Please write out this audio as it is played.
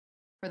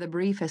For the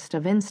briefest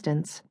of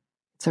instants,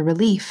 it's a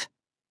relief,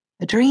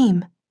 a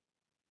dream.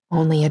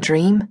 Only a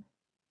dream?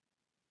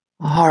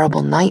 A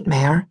horrible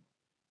nightmare.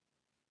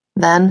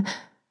 Then,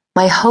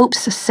 my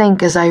hopes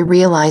sink as I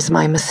realize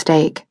my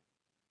mistake.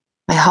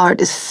 My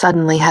heart is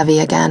suddenly heavy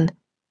again.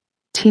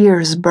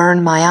 Tears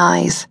burn my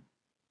eyes.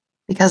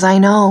 Because I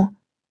know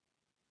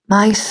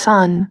my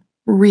son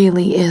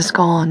really is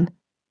gone.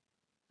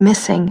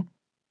 Missing.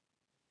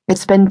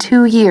 It's been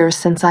 2 years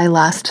since I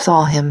last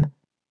saw him.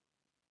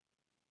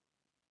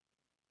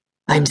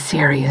 "I'm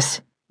serious.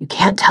 You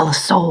can't tell a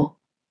soul,"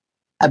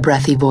 a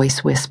breathy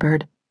voice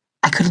whispered.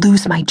 "I could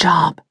lose my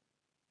job."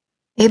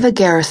 Ava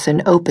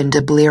Garrison opened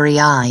a bleary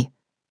eye.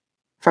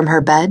 From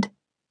her bed,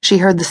 she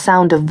heard the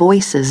sound of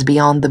voices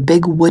beyond the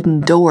big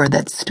wooden door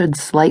that stood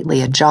slightly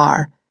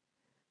ajar.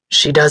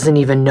 "She doesn't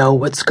even know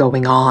what's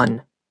going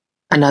on,"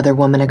 another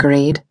woman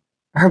agreed.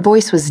 Her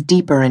voice was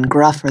deeper and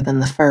gruffer than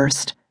the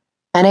first,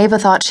 and Ava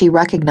thought she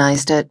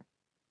recognized it.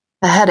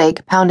 A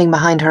headache pounding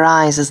behind her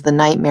eyes as the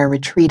nightmare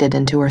retreated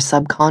into her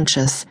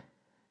subconscious.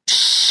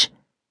 "Shh!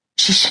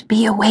 She should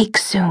be awake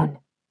soon,"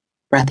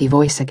 breathy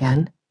voice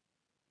again.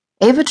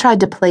 Ava tried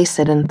to place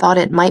it and thought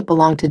it might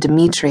belong to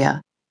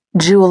Demetria,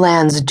 Jewel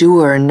Ann's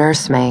dour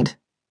nursemaid.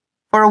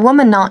 For a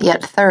woman not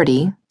yet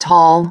 30,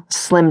 tall,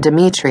 slim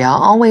Demetria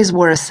always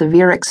wore a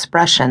severe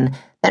expression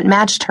that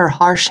matched her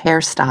harsh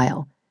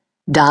hairstyle,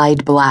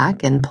 dyed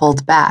black and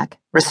pulled back,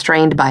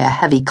 restrained by a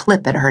heavy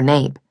clip at her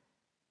nape.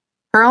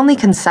 Her only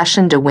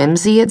concession to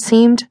whimsy, it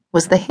seemed,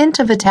 was the hint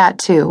of a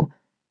tattoo,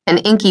 an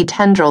inky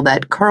tendril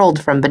that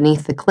curled from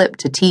beneath the clip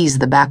to tease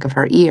the back of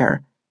her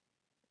ear.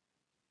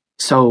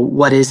 "So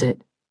what is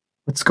it?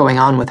 What's going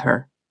on with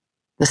her?"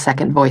 the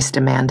second voice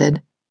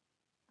demanded.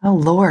 Oh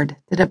Lord,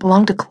 did it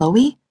belong to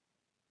Chloe?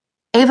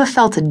 Ava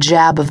felt a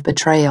jab of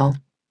betrayal.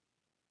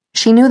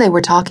 She knew they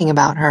were talking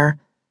about her,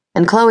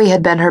 and Chloe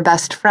had been her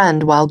best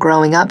friend while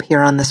growing up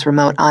here on this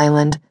remote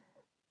island.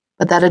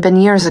 But that had been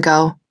years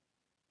ago,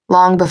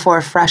 long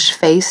before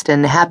fresh-faced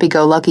and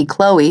happy-go-lucky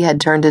Chloe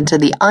had turned into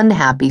the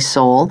unhappy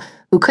soul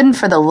who couldn't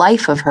for the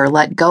life of her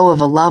let go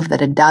of a love that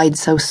had died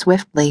so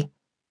swiftly.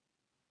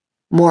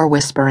 More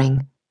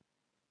whispering.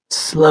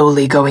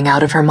 Slowly going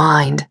out of her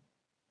mind.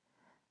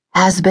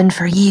 "Has been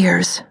for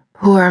years.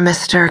 Poor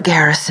Mr.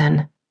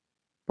 Garrison."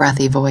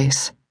 Breathy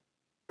voice.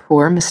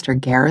 Poor Mr.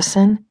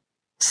 Garrison?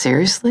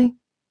 Seriously?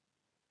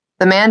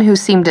 The man who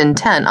seemed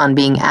intent on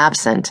being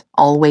absent,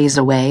 always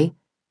away?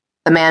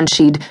 The man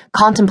she'd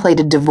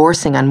contemplated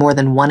divorcing on more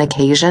than one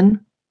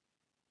occasion?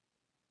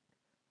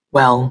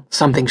 "Well,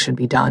 something should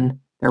be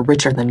done. They're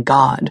richer than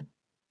God,"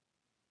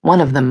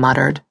 one of them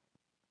muttered,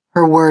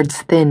 her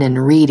words thin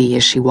and reedy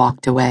as she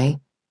walked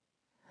away.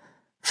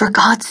 "For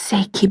God's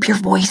sake, keep your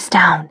voice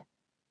down.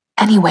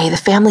 Anyway, the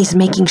family's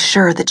making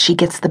sure that she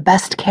gets the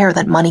best care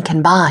that money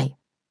can buy."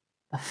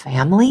 The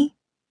family?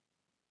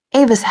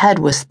 Ava's head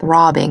was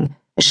throbbing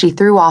as she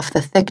threw off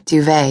the thick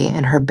duvet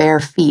and her bare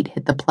feet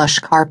hit the plush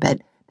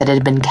carpet that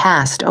had been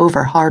cast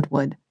over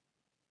hardwood.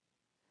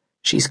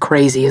 "She's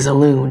crazy as a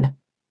loon,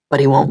 but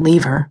he won't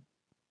leave her."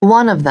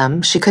 One of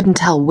them, she couldn't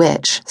tell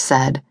which,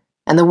 said,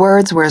 and the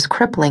words were as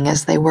crippling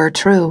as they were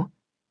true.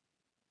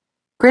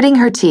 Gritting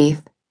her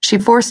teeth, she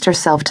forced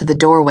herself to the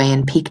doorway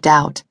and peeked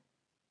out.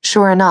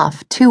 Sure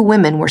enough, 2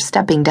 women were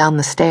stepping down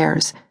the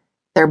stairs,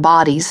 their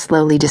bodies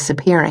slowly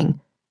disappearing,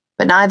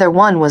 but neither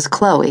one was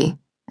Chloe,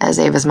 as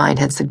Ava's mind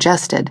had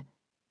suggested.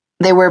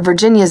 They were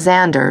Virginia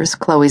Zanders,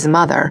 Chloe's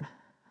mother,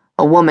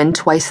 a woman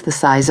twice the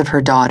size of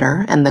her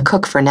daughter and the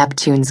cook for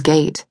Neptune's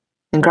Gate,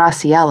 and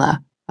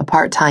Graciela, a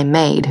part-time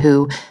maid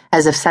who,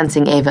 as if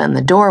sensing Ava in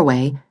the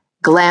doorway,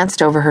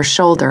 glanced over her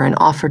shoulder and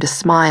offered a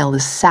smile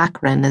as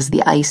saccharine as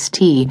the iced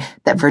tea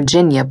that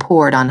Virginia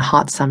poured on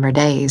hot summer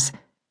days.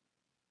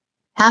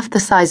 Half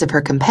the size of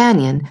her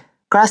companion,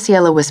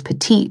 Graciela was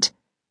petite,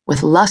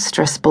 with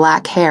lustrous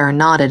black hair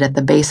knotted at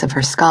the base of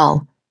her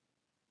skull.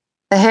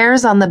 The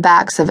hairs on the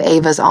backs of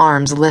Ava's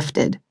arms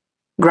lifted.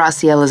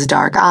 Graciela's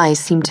dark eyes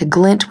seemed to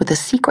glint with a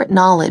secret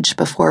knowledge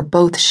before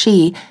both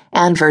she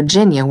and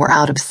Virginia were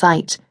out of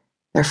sight,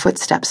 their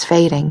footsteps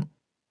fading.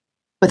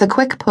 With a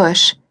quick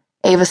push,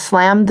 Ava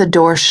slammed the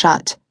door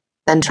shut,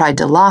 then tried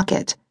to lock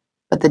it,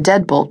 but the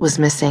deadbolt was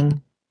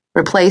missing,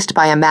 replaced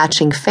by a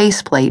matching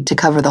faceplate to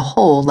cover the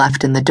hole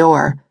left in the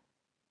door.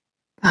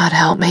 "God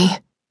help me,"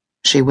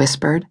 she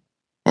whispered,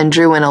 and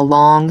drew in a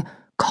long,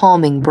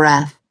 calming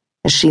breath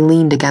as she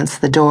leaned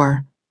against the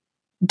door.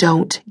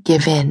 Don't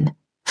give in.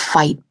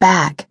 Fight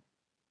back.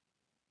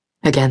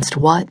 Against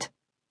what?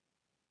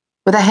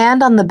 With a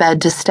hand on the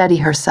bed to steady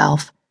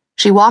herself,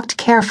 she walked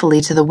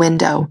carefully to the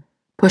window,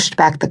 pushed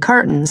back the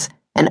curtains,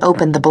 and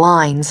opened the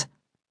blinds.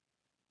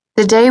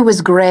 The day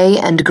was gray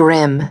and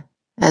grim,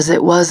 as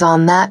it was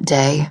on that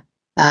day,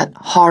 that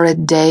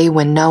horrid day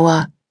when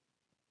Noah...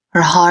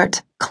 Her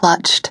heart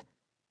clutched.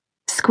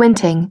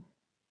 Squinting,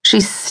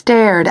 she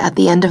stared at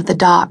the end of the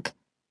dock,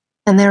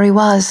 and there he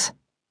was,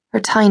 her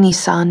tiny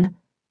son,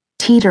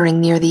 teetering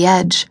near the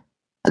edge,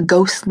 a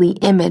ghostly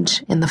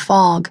image in the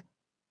fog.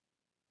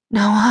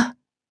 "Noah,"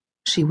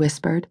 she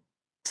whispered,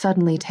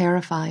 suddenly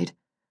terrified,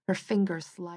 her fingers sliding.